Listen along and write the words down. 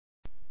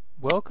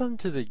Welcome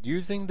to the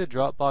Using the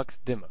Dropbox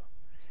demo.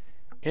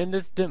 In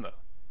this demo,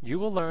 you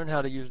will learn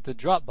how to use the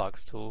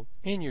Dropbox tool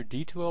in your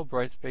D2L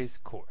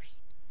Brightspace course.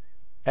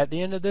 At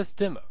the end of this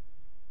demo,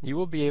 you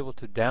will be able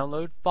to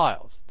download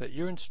files that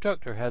your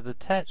instructor has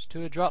attached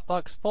to a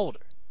Dropbox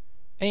folder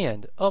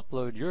and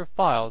upload your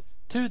files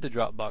to the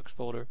Dropbox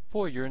folder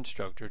for your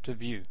instructor to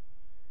view.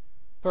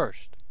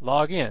 First,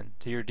 log in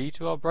to your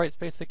D2L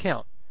Brightspace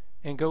account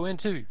and go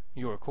into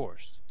your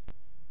course.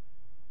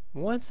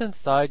 Once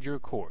inside your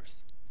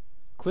course,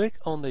 click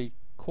on the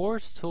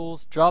Course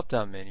Tools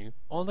drop-down menu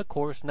on the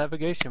course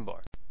navigation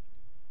bar.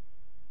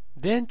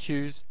 Then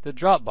choose the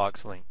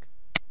Dropbox link.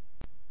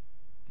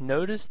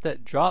 Notice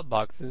that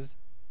Dropboxes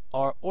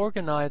are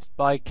organized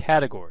by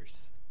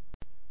categories.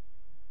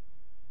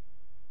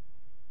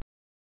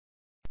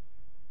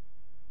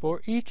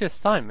 For each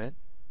assignment,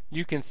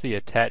 you can see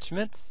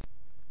attachments,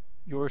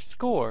 your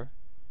score,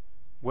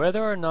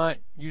 whether or not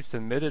you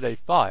submitted a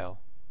file,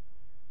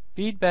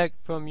 feedback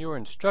from your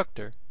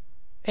instructor,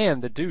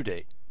 and the due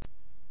date.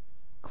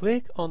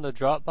 Click on the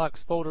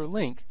Dropbox folder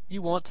link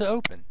you want to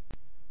open.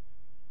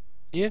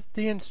 If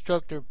the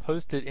instructor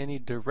posted any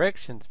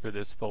directions for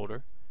this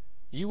folder,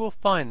 you will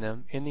find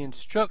them in the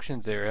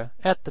instructions area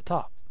at the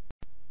top.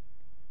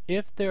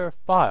 If there are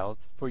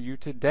files for you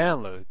to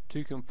download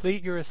to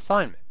complete your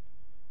assignment,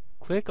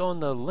 click on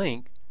the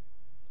link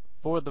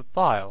for the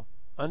file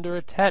under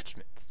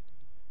Attachments,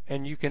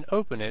 and you can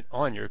open it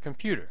on your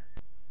computer.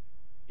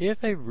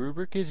 If a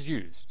rubric is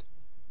used,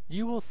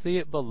 you will see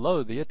it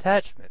below the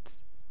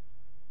attachments.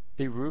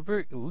 The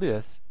rubric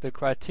lists the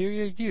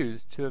criteria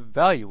used to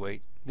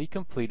evaluate the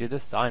completed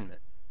assignment.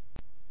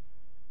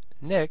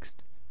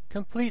 Next,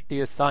 complete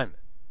the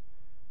assignment.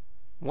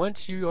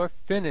 Once you are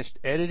finished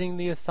editing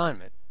the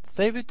assignment,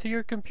 save it to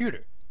your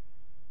computer.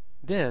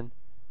 Then,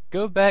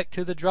 go back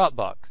to the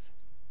Dropbox.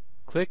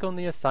 Click on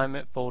the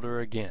assignment folder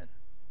again.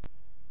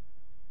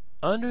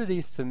 Under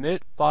the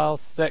Submit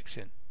Files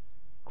section,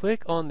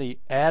 click on the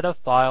Add a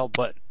File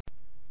button.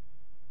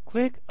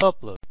 Click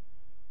Upload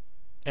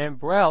and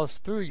browse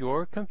through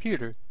your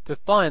computer to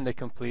find the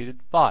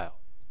completed file.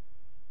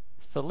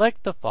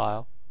 Select the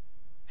file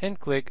and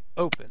click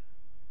Open.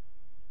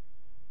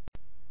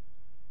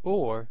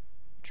 Or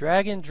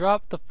drag and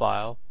drop the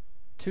file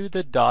to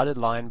the dotted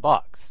line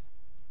box.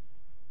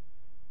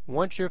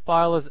 Once your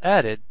file is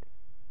added,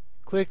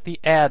 click the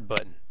Add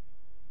button.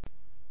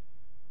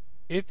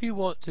 If you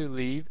want to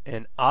leave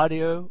an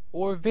audio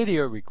or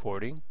video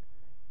recording,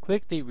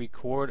 click the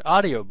Record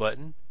Audio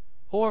button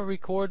or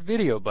Record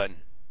Video button.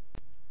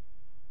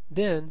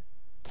 Then,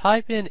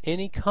 type in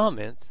any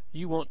comments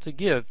you want to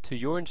give to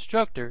your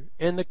instructor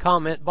in the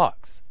comment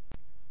box.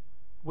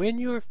 When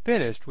you are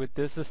finished with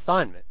this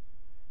assignment,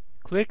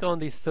 click on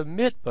the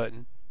Submit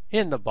button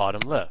in the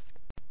bottom left.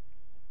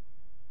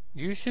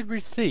 You should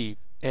receive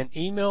an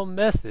email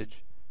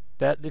message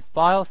that the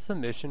file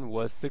submission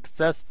was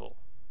successful.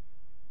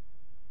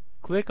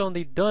 Click on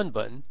the Done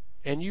button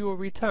and you will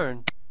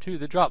return to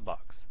the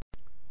Dropbox.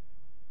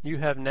 You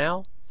have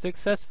now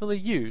successfully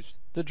used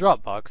the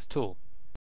Dropbox tool.